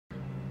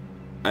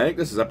I think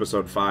this is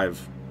episode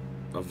 5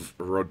 of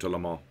Road to Le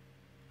Mans.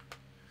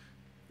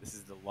 This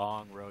is the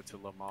long road to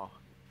Le Mans.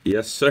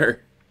 Yes,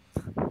 sir.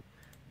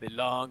 The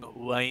long,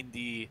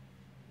 windy,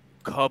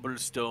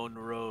 cobblestone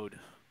road.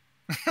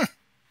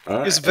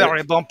 It's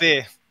very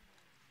bumpy.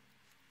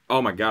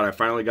 Oh my god, I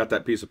finally got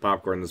that piece of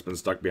popcorn that's been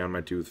stuck behind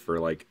my tooth for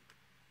like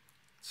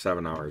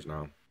 7 hours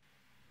now.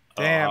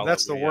 Damn,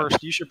 that's the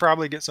worst. You should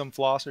probably get some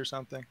floss or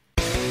something.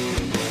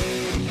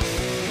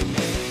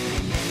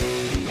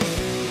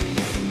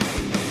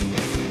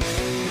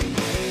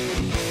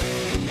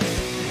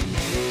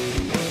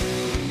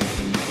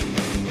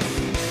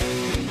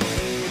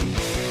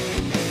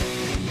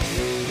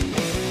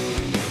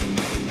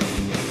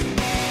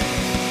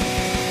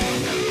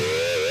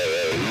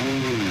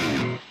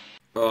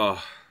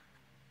 Oh,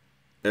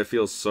 it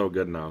feels so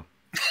good now.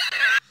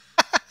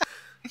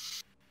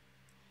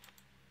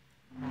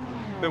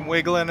 Been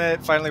wiggling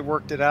it, finally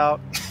worked it out.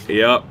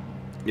 Yep.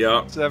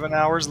 7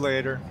 hours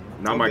later.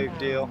 Now No big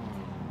deal.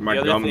 My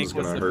the other gum thing is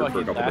was gonna the hurt for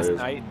a fucking couple last days.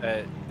 night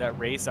that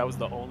race, I was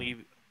the only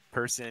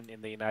person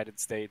in the United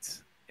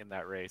States in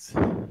that race.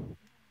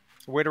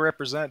 Way to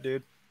represent,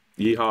 dude.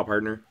 Yeehaw,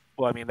 partner.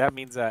 Well, I mean, that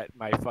means that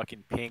my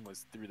fucking ping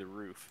was through the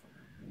roof.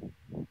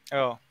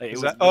 Oh, Like, it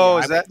is was that, me.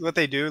 is that what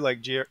they do?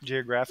 Like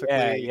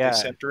geographically, Yeah. they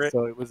center it?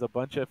 So it was a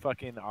bunch of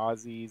fucking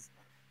Aussies,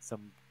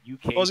 some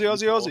UK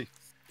Aussie.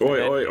 people,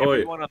 Oi, and oi, oi.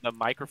 everyone on the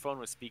microphone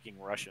was speaking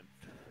Russian.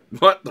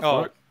 What the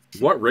fuck?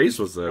 What race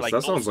was this? Like,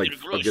 That sounds like a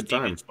good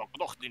time. And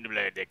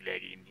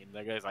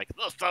the guy's like, and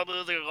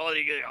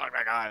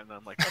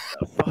I'm like, what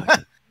the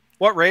fuck?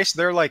 What race?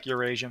 They're like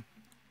Eurasian.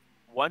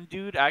 One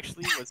dude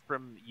actually was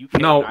from UK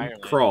No, and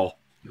Ireland crawl.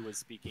 who was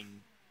speaking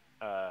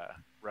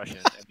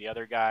Russision, and the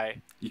other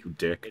guy, You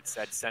dick. it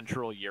said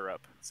Central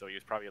Europe, so he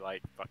was probably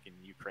like fucking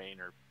Ukraine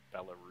or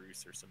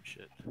Belarus or some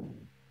shit.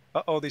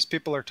 Uh-oh, these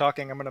people are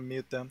talking. I'm going to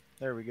mute them.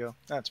 There we go.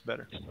 That's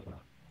better.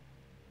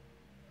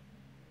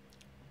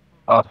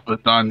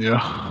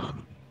 Vidanya.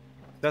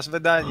 Das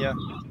Vidanya.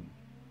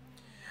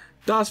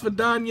 Das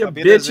Vidanya, Auf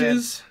Wiedersehen.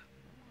 bitches.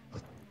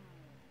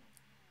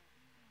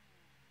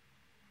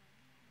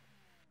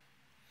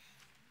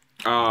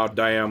 Oh,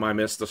 damn, I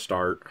missed the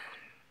start.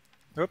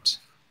 Oops.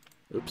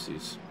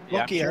 Oopsies.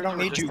 Lucky, I'm I don't we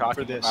were need just you talking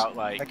for this. About,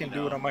 like, I can you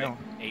do know, it on my like, own.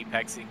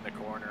 Apexing the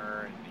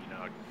corner and,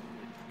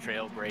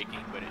 trail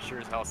braking, but it sure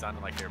as hell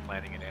sounded like they were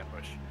planning an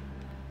ambush.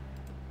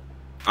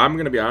 I'm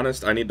gonna be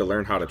honest, I need to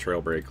learn how to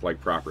trail brake,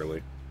 like,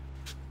 properly.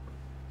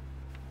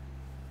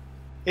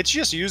 It's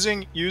just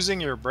using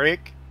your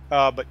brake,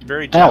 but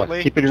very Alex,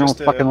 gently. keep it in your own just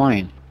to fucking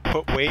lane.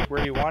 Put weight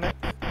where you want it.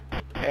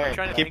 I'm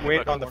trying to Keep think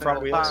weight of a on the corner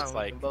front that's wheels.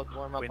 like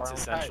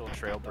quintessential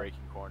trail braking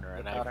corner,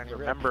 and I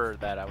remember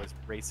that I was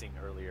racing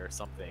earlier or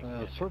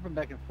something. Swerving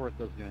back and forth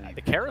does good.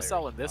 The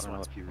carousel in this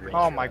one's pretty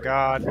Oh my sharp.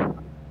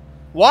 god.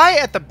 Why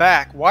at the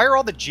back? Why are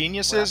all the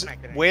geniuses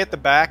way at the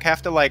back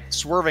have to like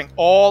swerving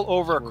all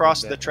over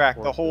across the track,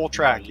 the whole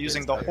track,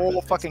 using the whole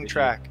fucking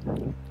track?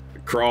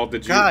 Crawl,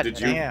 did you God did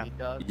damn.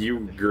 you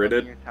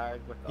gridded?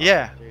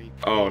 Yeah.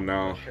 Oh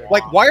no.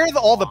 Like, why are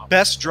all the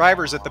best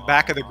drivers at the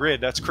back of the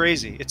grid? That's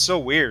crazy. It's so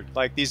weird.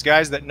 Like, these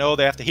guys that know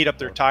they have to heat up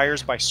their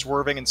tires by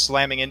swerving and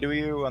slamming into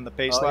you on the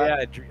pace Oh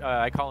lap. yeah,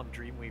 I call them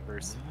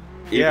Dreamweavers.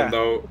 Even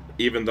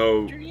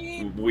though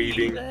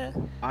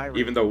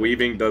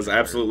weaving does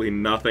absolutely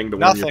nothing to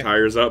warm your Nothing.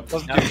 tires up.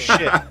 Doesn't do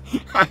shit.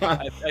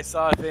 I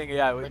saw a thing.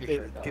 Yeah,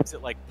 it gives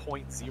it like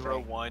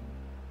 0.01.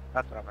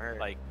 That's what I've heard.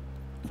 Like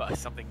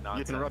something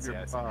nonsense. You can rub your,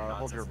 yeah, something hold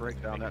nonsense your brake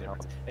doesn't down, make a that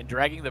helps. difference. And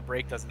dragging the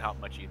brake doesn't help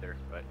much either,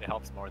 but it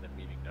helps more than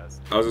weaving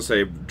does. I was gonna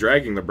say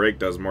dragging the brake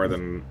does more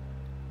than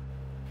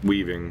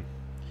weaving.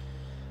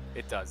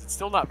 It does. It's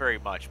still not very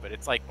much, but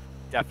it's like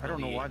definitely I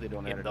don't know why they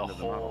don't add in it the into the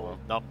whole model.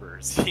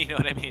 numbers. You know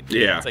what I mean?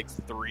 Yeah. It's like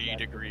 3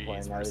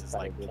 degrees versus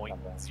like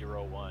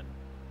 0.01.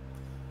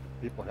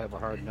 People have a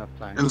hard enough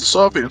time. In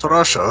Soviet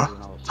Russia,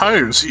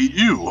 tires eat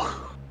you.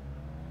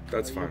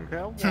 That's fine.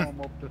 You can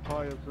warm up the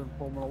tires in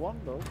Formula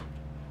 1 though.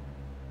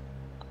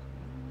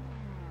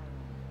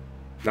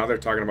 Now they're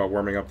talking about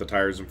warming up the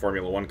tires in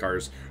Formula 1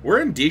 cars.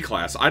 We're in D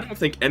class. I don't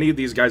think any of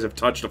these guys have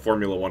touched a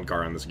Formula 1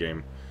 car on this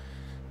game.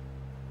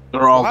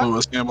 They're all What?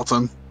 Lewis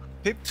Hamilton.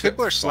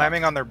 People are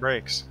slamming on their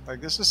brakes.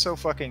 Like, this is so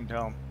fucking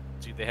dumb.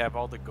 Dude, they have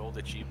all the gold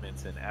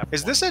achievements in F1.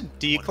 Is this a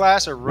D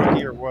class or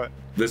rookie or what?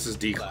 This is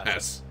D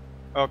class.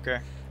 Okay.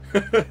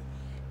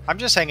 I'm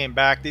just hanging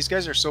back. These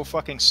guys are so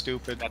fucking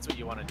stupid. That's what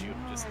you want to do.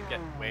 Just get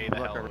way the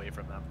hell away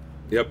from them.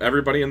 Yep,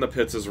 everybody in the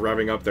pits is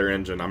revving up their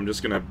engine. I'm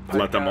just gonna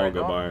let them all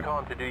go by.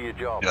 Time to do your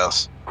job.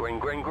 Yes. Green,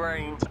 green,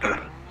 green.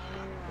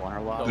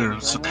 They're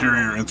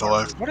superior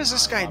intellect. What is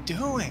this guy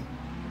doing?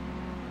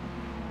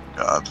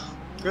 God.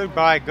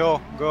 Goodbye.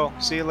 Go. Go.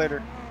 See you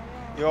later.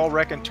 You all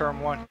wreck in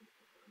turn 1.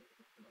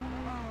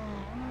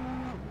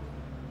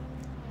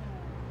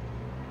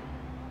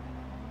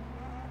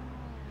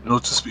 It'll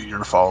just be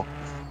your fault.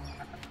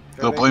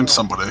 There They'll they blame go.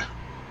 somebody.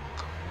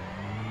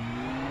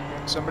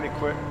 Somebody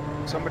quit.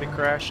 Somebody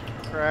crashed.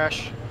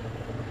 Crash.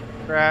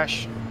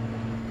 Crash.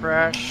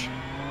 Crash.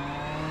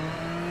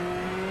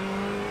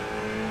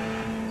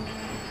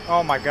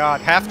 Oh my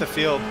god, half the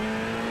field.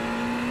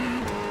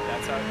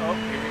 That's how. Oh,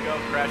 here we go.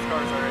 Crash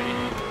cars already.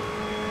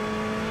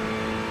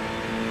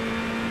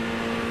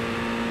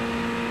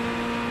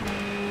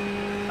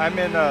 I'm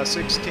in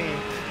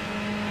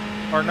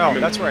 16th. Or no,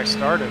 that's where I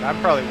started. I'm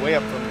probably way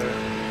up from there.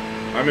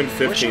 I'm in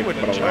Wish it 15th, would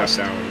but a lap adjust.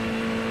 down.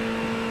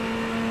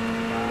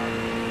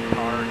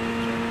 Car.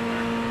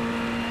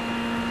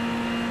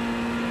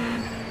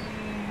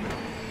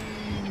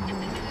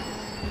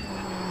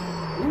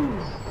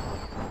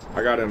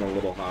 I got in a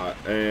little hot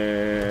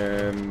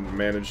and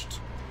managed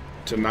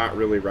to not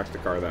really wreck the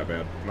car that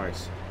bad.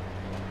 Nice.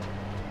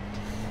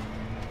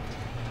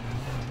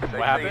 What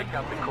happened?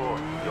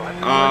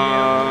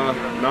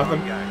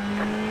 Nothing.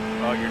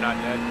 Oh, you're not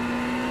dead?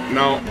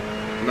 No,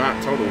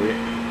 not totally.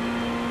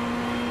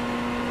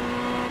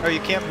 Oh, you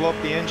can't blow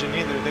up the engine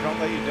either. They don't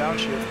let you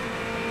downshift.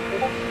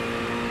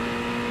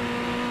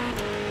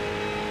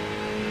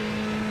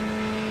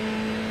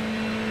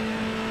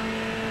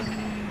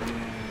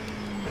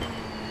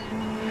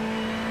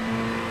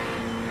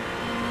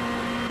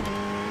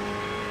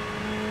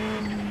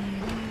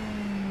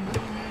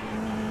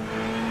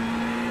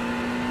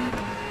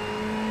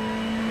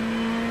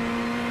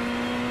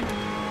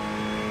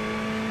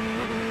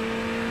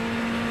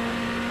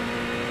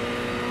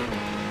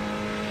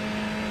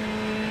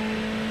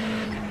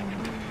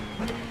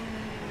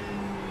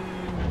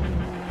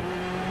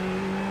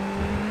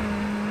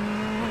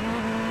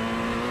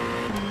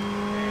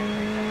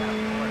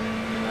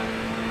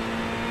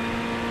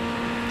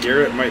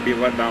 Garrett might be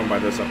let down by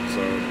this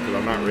episode because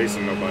I'm not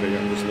racing nobody.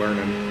 I'm just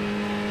learning.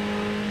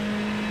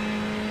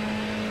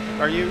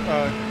 Are you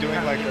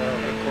doing like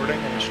a recording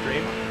and a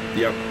stream?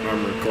 Yep,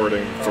 I'm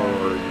recording for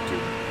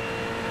YouTube.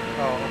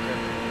 Oh,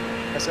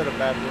 okay. I said a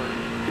bad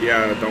word.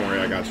 Yeah, don't worry,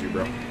 I got you,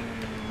 bro.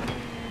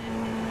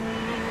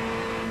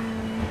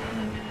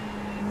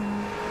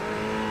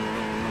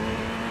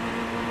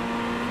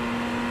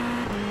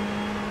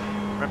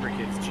 Remember,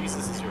 kids,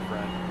 Jesus is your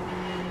friend.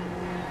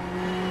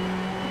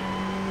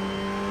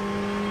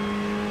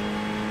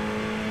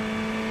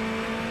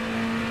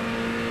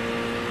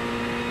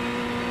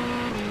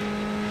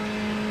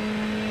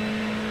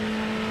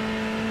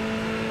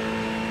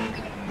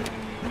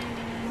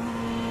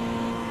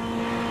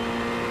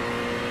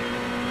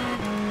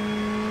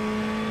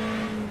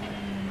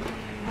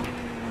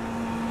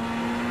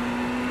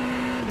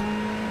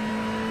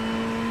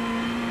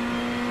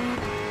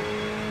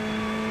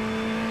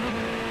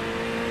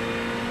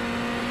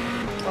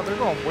 Oh, they're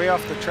going way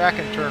off the track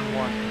in turn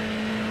 1.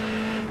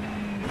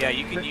 Yeah,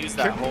 you can use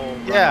that whole.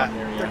 Yeah, run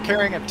area. they're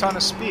carrying a ton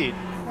of speed.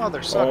 Oh,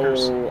 they're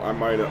suckers. Oh, I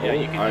might have. Yeah,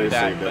 Oh, you can I do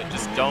that, saved but it.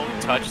 just don't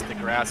touch the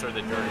grass or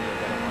the dirt. You'll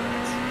get it on it.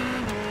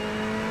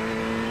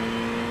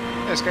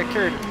 Yeah, this guy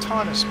carried a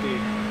ton of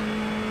speed.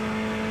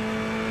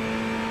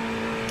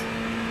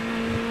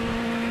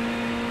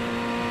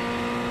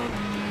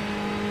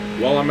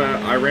 Well,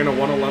 I ran a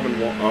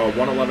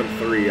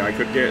 111.3. I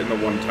could get in the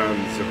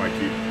 110s if I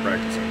keep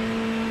practicing.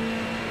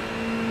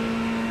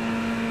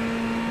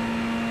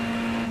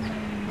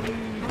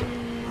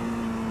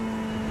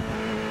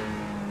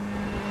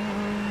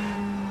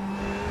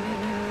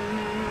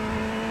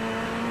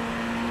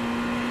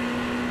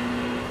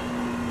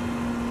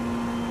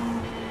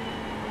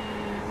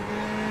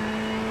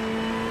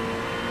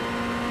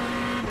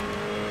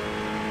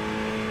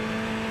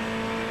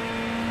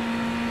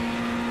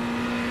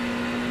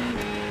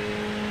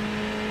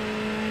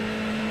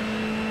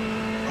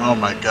 Oh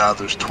my god,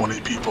 there's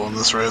 20 people in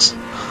this race.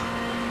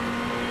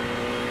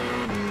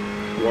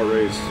 What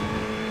race?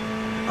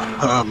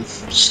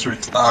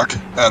 Street stock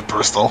at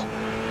Bristol.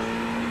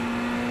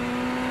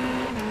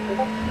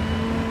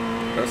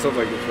 That sounds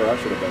like it's where I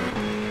should have been.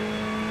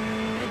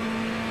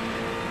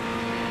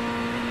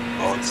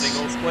 Oh, Is it it's,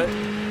 single split?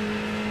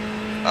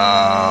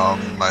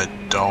 I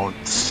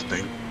don't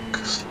think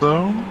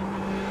so.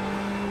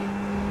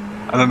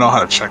 I don't know how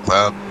to check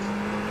that.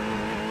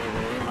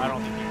 I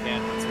don't think you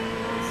can once it goes.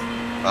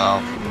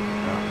 Yeah.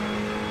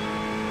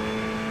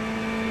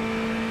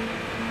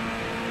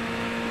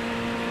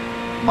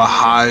 My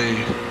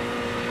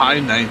high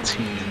 19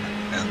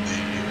 and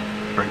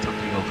the strength of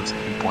field is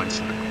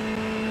 2.6.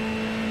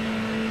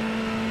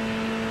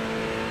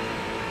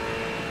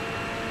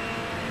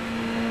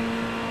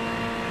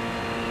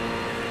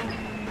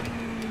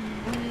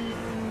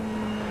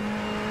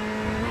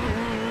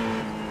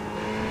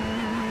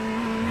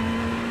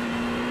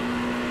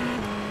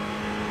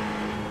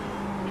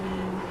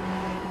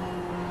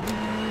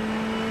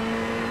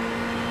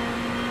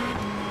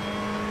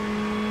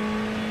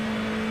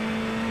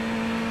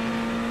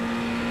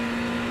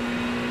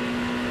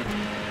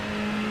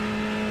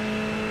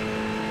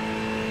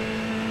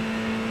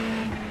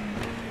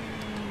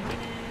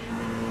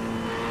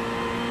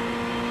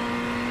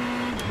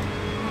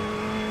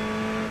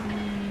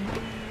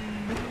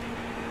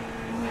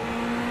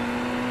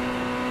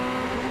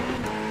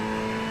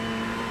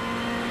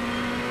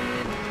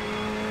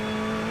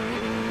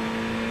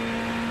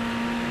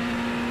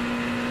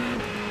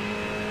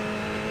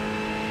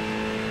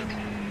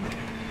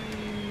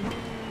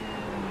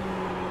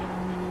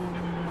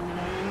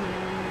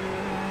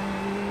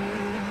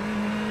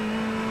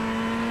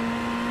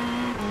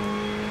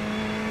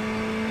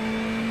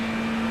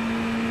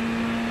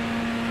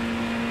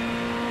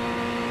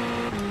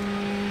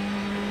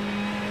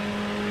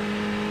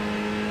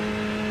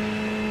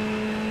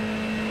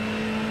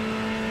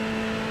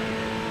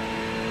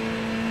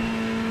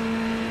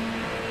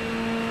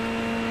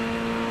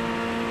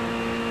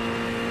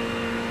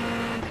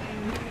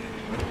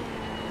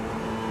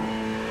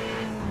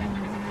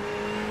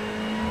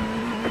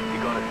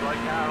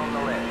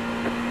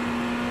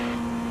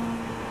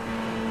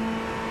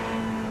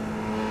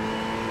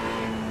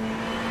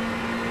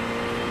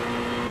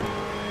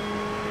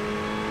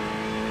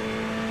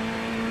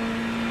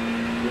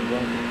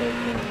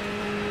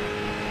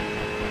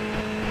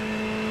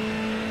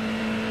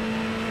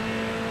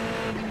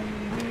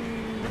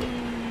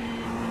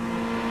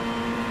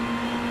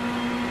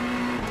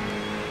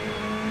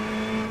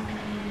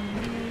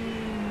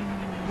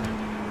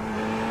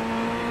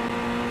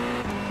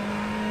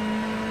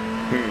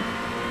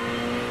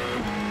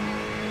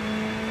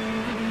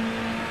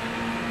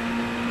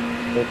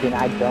 15,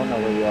 I don't know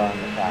where you are on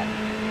the track.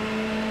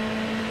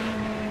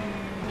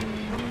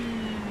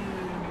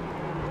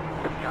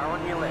 Car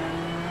on your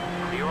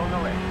left. Clear on the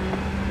left.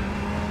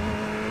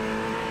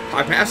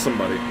 I passed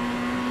somebody.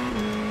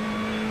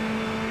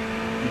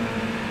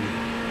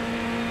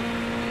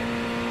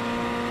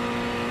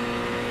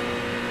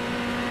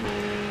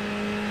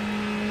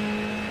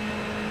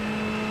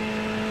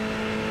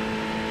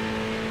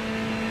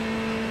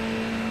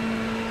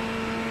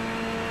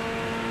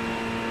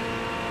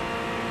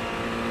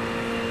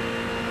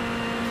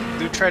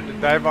 Dude tried to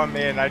dive on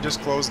me and I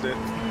just closed it.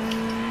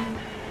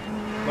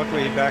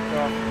 Luckily he backed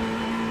off.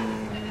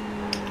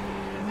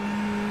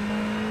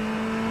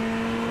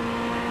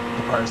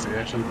 Surprised he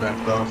actually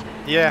backed off.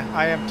 Yeah,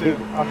 I am too. Dude,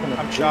 fucking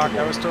I'm shocked.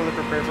 I unbelievable. was totally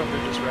prepared for him to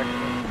just wreck me.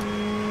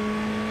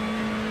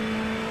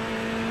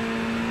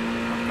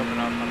 I'm coming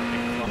up on a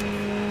big clump of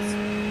fools.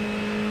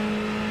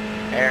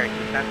 Eric,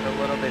 you sent a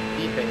little bit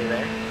deep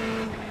there.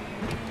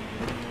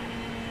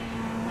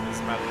 This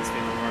is my least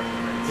favorite part of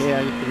the race. Yeah,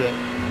 I used to get.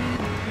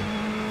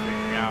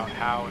 Figuring out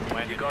how and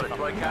when You to got a come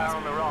straight past car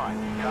on the right.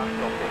 Can't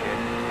stop ahead.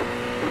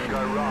 Go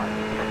right.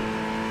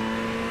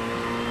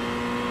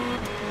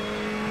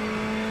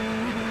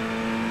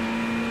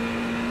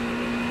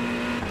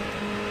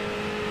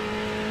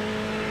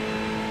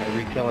 I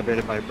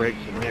recalibrated my brakes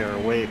and they are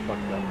way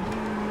fucked up.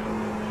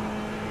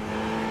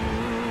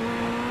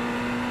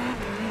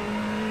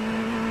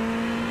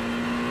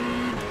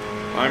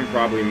 I'm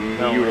probably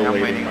No, I'm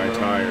mutilating waiting my for-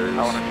 tires.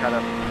 I want to try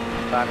to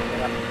start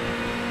it up.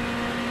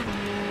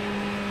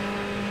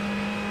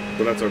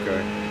 But that's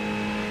okay.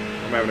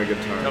 I'm having a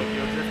good time.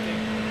 Tokyo drifting.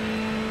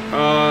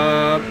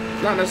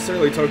 Not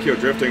necessarily Tokyo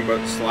drifting,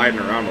 but sliding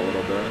around a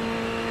little bit.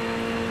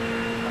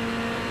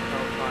 So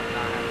fun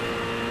not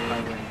having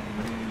highway.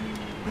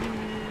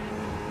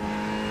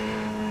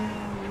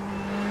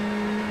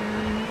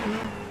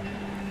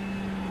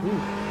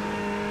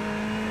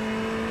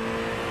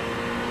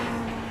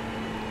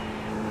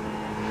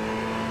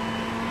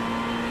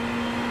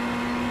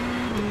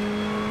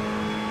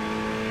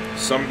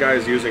 Some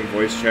guy's using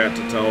voice chat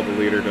to tell the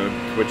leader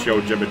to quit yo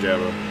jibba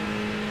jabba.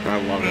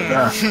 I love it.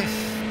 Yeah.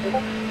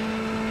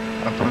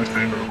 That's my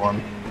favorite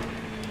one.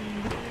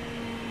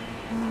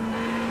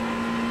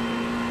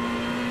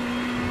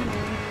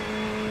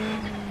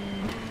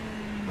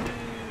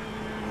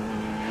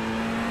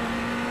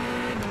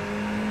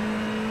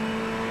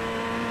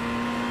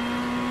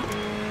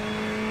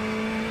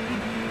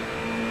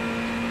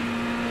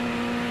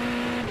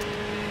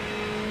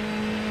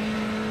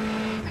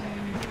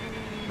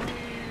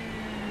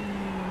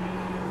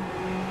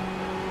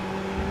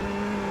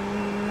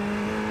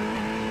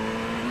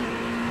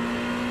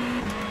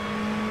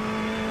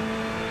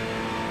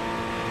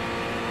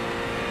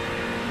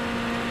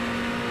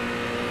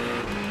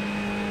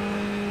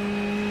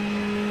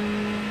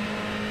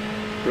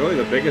 Really,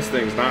 the biggest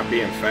thing's not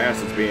being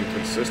fast, it's being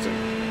consistent.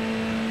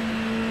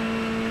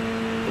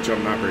 Which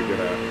I'm not very good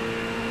at.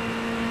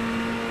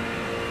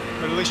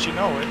 But at least you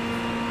know it.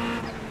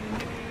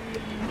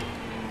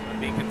 I'm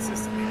being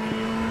consistently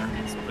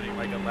mediocre. So putting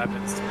like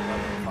 11s to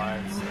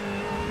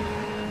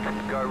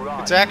 11.5s. Go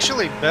right. It's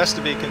actually best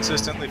to be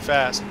consistently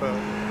fast, but,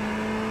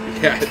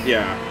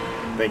 Yeah.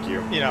 Thank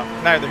you. you know,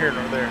 neither here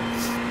nor there.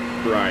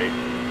 Right.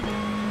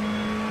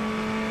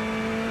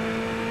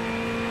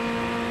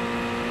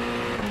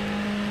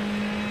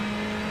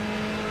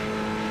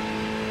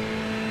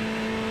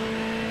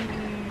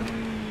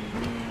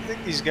 I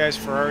think these guys'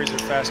 Ferraris are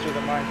faster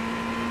than mine.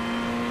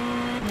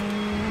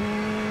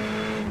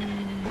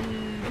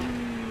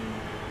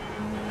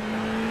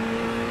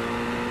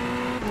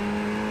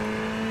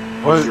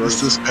 What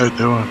Yours- is this guy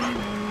doing?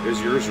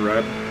 Is yours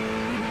red?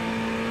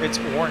 It's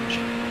orange.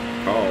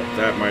 Oh,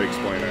 that might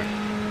explain it.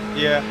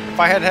 Yeah, if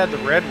I had had the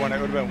red one, it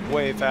would have been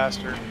way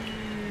faster.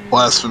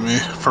 Blasphemy.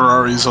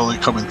 Ferraris only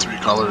come in 3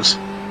 colors.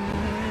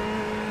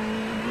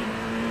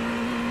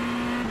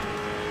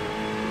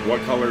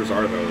 What colors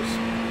are those?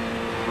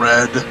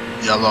 Red,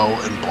 yellow,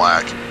 and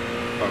black.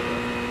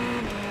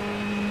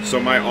 Okay. So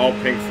my all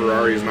pink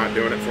Ferrari is not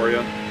doing it for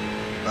you?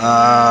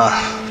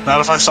 Not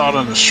if I saw it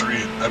on the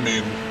street. I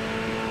mean,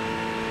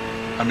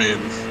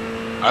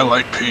 I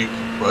like pink,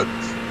 but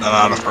not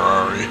on a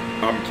Ferrari.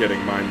 I'm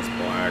kidding, mine's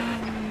black.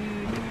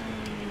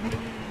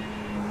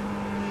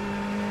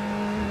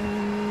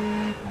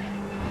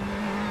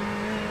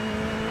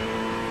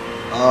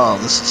 Oh,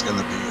 this is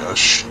gonna be a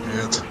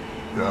shit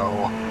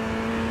show.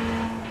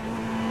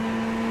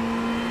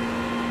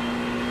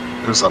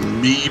 There's a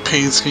me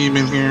paint scheme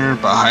in here.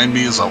 Behind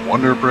me is a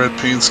Wonder Bread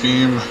paint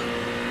scheme.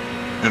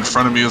 In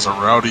front of me is a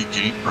Rowdy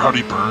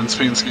Burns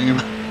paint scheme.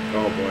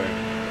 Oh boy.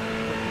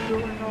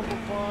 Doing number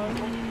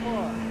 5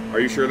 on the Are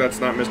you sure that's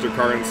not Mr.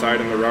 Car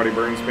Inside in the Rowdy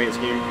Burns paint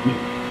scheme?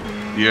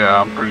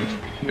 Yeah, I'm pretty.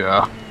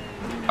 Yeah,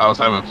 I was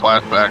having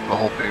flashback the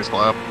whole pace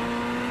lap.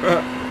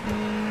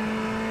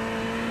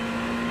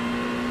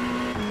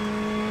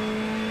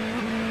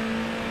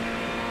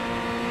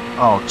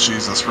 Oh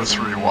Jesus, we're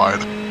 3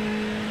 wide.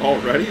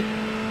 Already?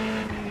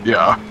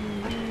 Yeah.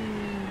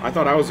 I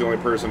thought I was the only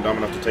person dumb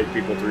enough to take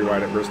people 3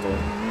 wide at Bristol.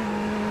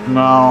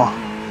 No.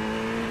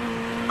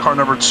 Car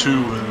number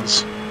 2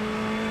 is.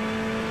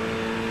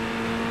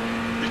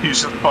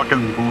 He's just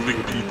fucking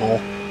moving people.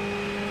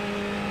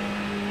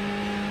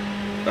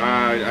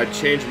 I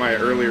changed my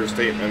earlier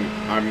statement.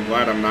 I'm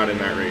glad I'm not in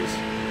that race.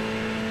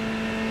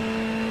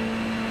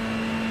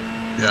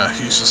 Yeah,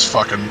 he's just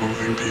fucking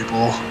moving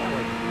people.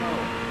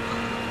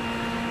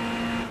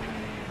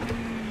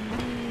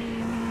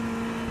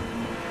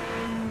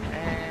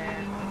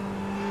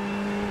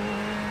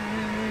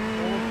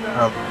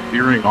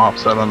 Earring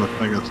offset on the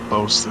thing is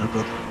so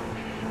stupid.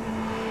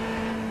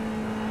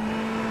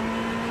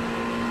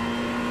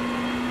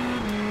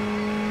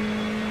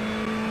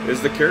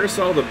 Is the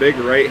carousel the big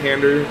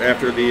right-hander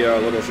after the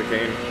little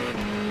chicane?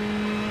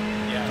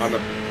 Yeah. On the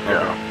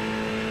Yeah.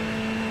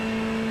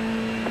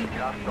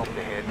 Car stopped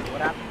ahead.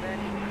 What happened then?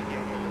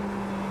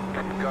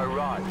 Go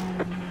right.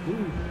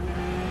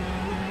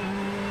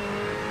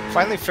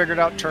 Finally figured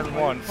out turn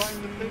 1.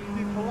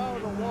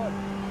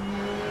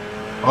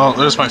 Well,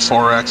 there's my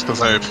 4X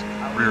because I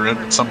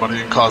rear-ended somebody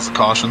and caused a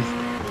caution.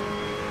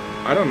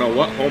 I don't know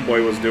what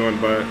Homeboy was doing,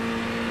 but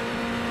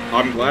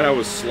I'm glad I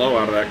was slow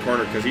out of that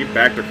corner because he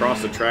backed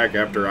across the track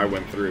after I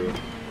went through.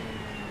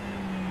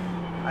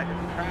 I just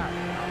crashed.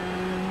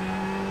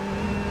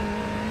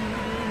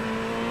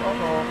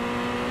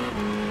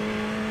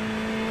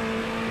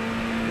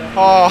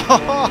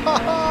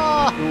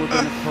 Oh! Do it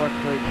in the correct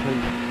place,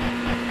 please.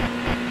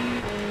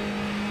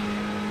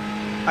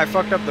 I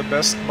fucked up the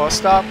best bus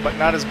stop, but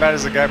not as bad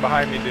as the guy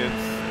behind me did.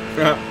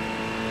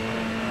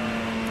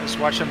 Just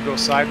watch him go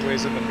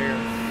sideways in the mirror.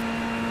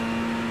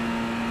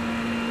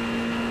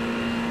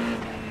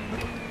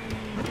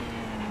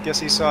 Guess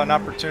he saw an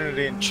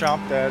opportunity and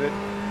chomped at it.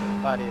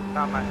 Buddy, it's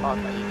not my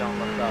fault that you don't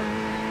look up.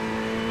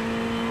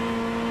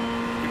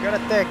 You gotta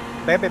take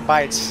baby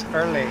bites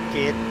early,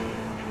 kid.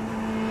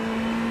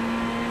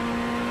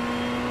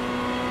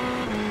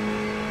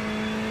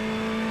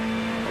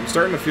 I'm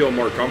starting to feel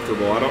more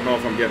comfortable. I don't know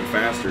if I'm getting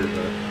faster,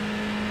 but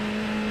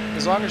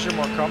As long as you're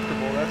more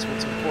comfortable, that's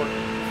what's important.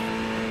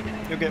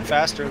 You'll get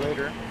faster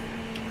later.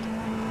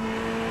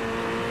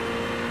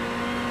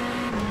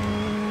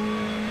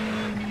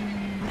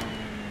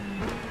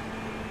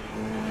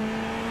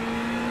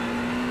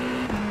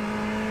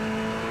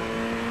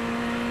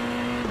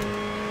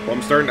 well,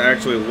 I'm starting to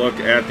actually look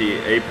at the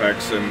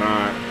apex and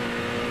not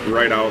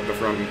right out the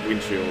front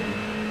windshield.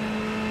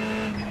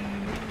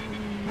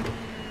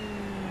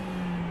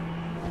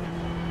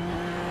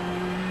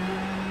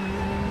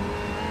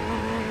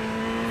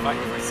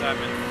 Fighting for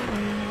 7th.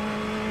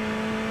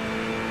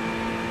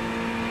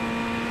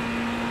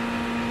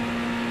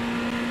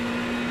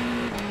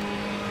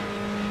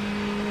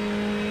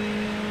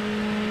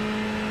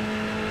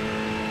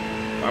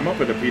 I'm up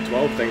into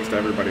P12 thanks to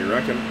everybody,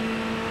 reckon.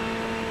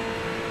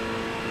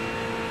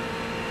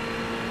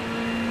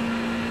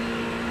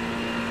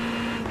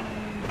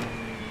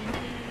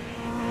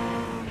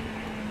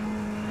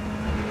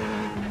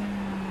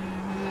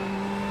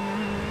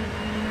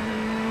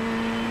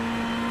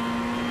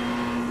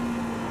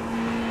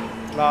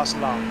 Last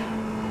lap.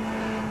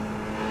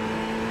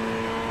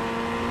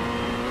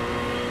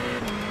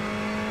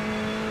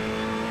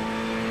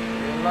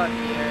 You're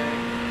lucky, Eric.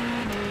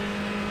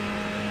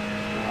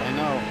 I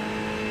know.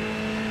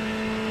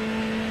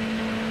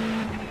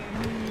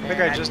 I think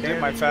I just did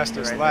my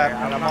fastest lap,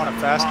 and I'm on a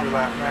faster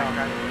lap now.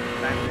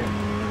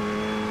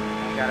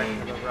 I got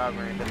into the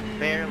rubber and just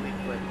barely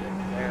flipped it.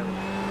 Barely.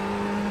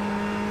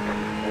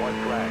 One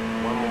flag.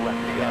 One more left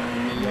to You go. got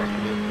me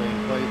yesterday, same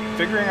place.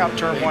 Figuring out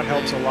turn 1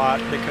 helps a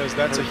lot because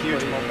that's a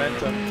huge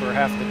momentum for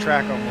half the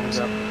track almost.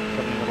 Ended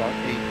up coming about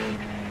 8.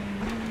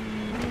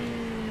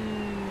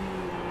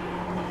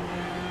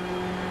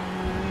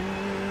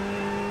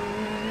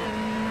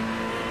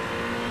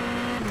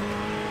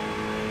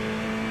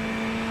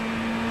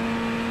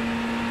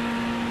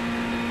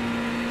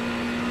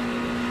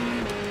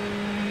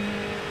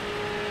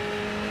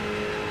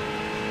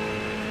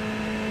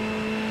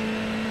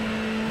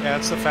 Yeah,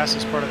 it's the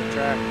fastest part of the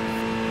track.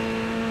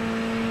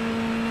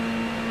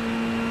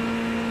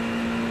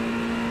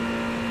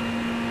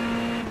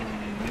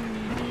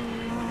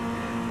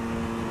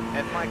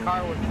 If my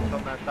car wasn't so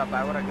messed up,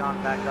 I would have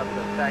gone back up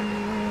to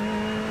second.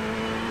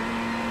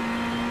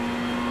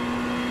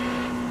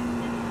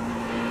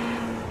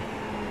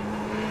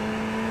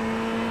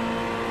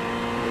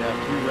 Yeah,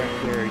 if you wreck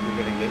there, you're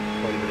gonna get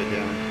quite a bit of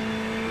damage.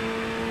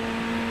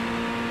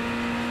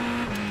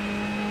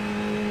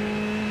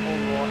 Oh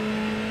Lord.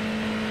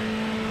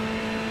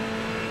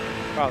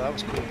 Wow, that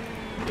was cool.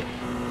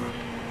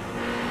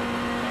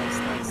 Nice,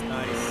 nice,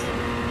 nice.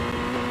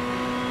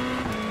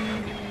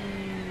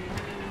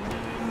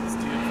 This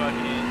dude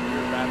fucking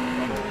you're rapping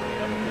the whole way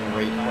up. In the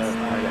race last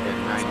night, I had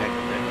 9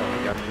 exits when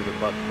I got through the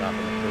bus stop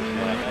in the first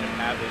Yeah, I lap. let him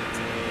have it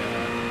until the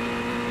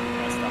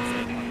bus stop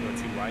said he wanted to go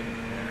too wide in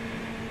there.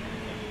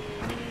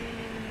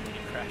 He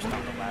crashed on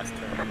the last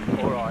turn.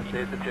 Alright,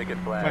 there's the ticket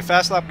flag. My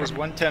fast lap was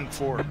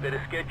 1:10.4. Better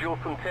schedule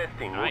some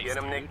testing. We'll Nice, get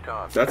them dude. next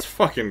time. That's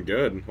fucking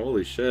good.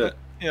 Holy shit.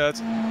 Yeah,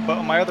 but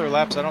on my other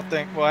laps, I don't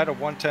think. Well, I had a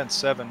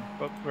 1:10.7,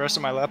 but the rest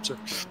of my laps are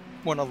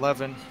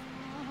 111,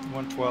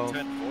 112. 10.4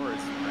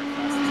 is my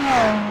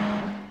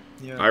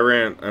fastest. Yeah. I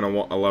ran an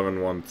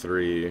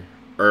 11.13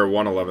 or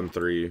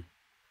 111.3.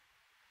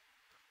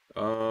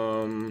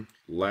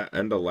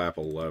 End of lap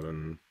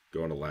 11,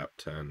 going to lap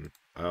 10.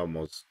 I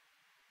almost.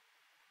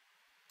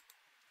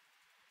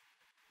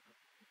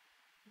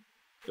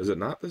 Is it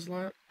not this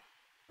lap?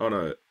 Oh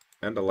no,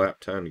 end of lap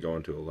 10,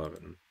 going to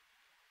 11.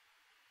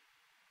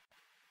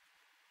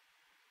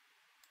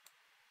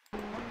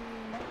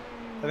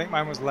 I think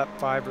mine was lap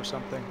 5 or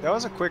something. That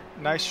was a quick,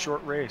 nice,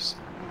 short race.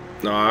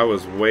 No, I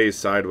was way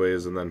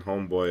sideways, and then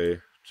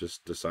homeboy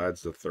just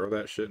decides to throw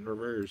that shit in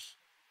reverse.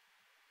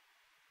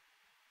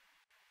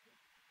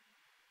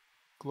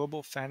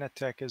 Global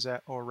Fanatec is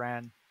at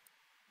Oran.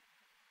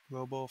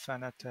 Global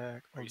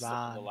Fanatec, Are you still in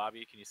the Oran.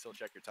 lobby? Can you still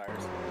check your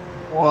tires?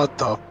 What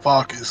the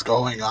fuck is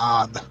going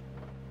on?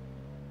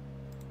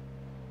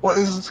 What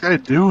is this guy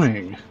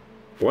doing?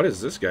 What is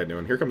this guy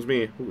doing? Here comes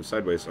me. Ooh,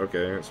 sideways.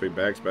 Okay, so he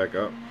backs back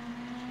up.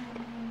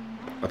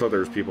 I thought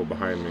there was people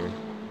behind me.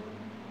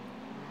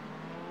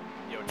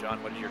 Yo,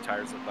 John, what did your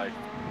tires look like?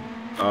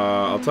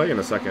 I'll tell you in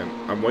a second.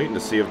 I'm waiting to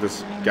see if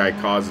this guy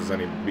causes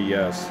any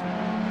BS.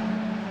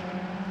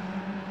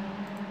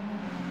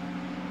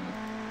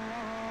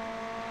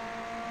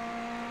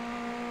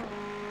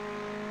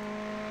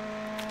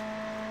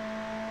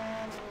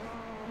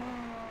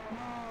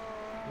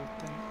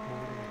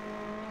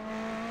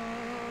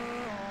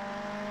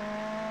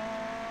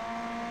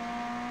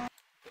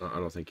 I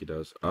don't think he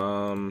does.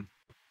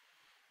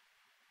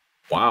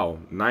 Wow.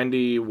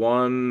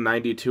 91,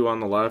 92 on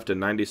the left, and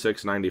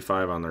 96,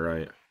 95 on the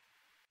right. I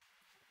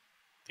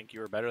think you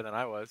were better than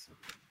I was.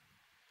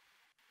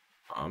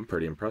 I'm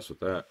pretty impressed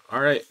with that.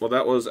 All right. Well,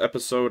 that was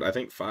episode, I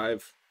think,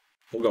 5.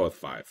 We'll go with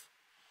 5.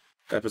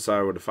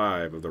 Episode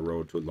 5 of the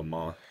Road to Le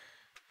Mans.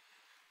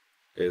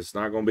 It's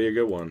not going to be a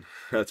good one.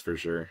 That's for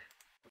sure.